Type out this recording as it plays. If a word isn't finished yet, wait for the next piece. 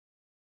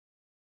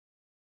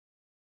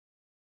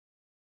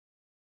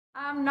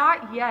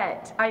Not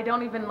yet. I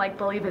don't even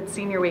believe it's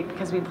senior week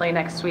because we play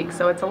next week,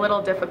 so it's a little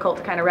difficult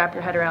to kind of wrap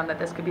your head around that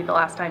this could be the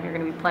last time you're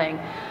going to be playing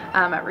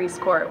at Reese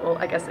Court. Well,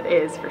 I guess it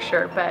is for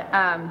sure, but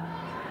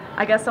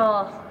I guess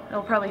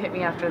it'll probably hit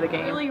me after the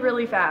game.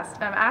 Really fast.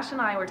 Ash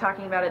and I were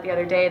talking about it the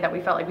other day that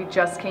we felt like we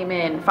just came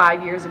in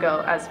 5 years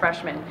ago as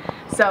freshmen.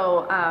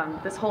 So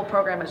this whole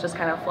program has just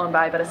kind of flown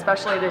by, but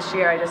especially this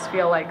year, I just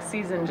feel like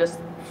season just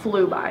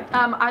flew by.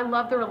 I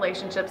love the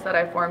relationships that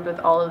I formed with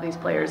all of these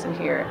players in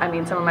here. I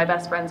mean, some of my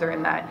best friends are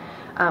in that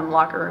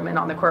locker room and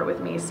on the court with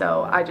me,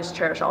 so I just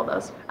cherish all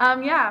those.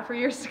 Yeah, for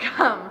years to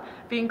come,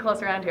 being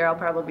close around here, I'll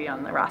probably be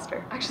on the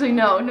roster. Actually,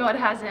 no, it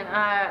hasn't.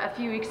 A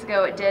few weeks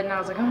ago it did, and I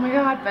was like, oh my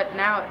god, but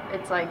now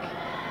it's like,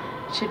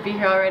 it should be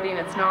here already, and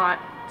it's not.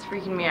 It's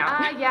freaking me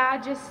out.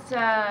 Yeah,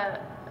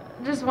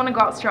 just want to go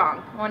out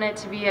strong. Want it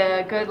to be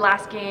a good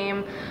last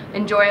game,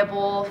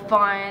 enjoyable,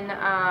 fun,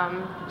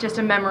 just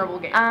a memorable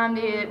game.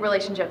 The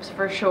relationships,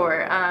 for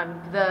sure.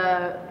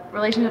 The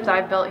relationships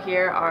I've built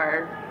here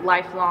are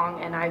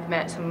lifelong, and I've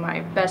met some of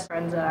my best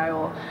friends that I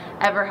will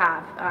ever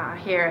have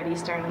here at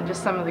Eastern, and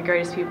just some of the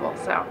greatest people,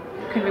 so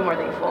couldn't be more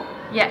thankful.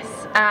 Yes,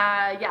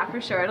 yeah, for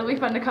sure. It'll be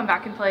fun to come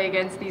back and play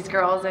against these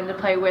girls and to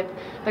play with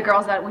the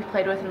girls that we've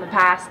played with in the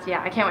past.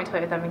 Yeah, I can't wait to play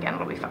with them again.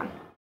 It'll be fun.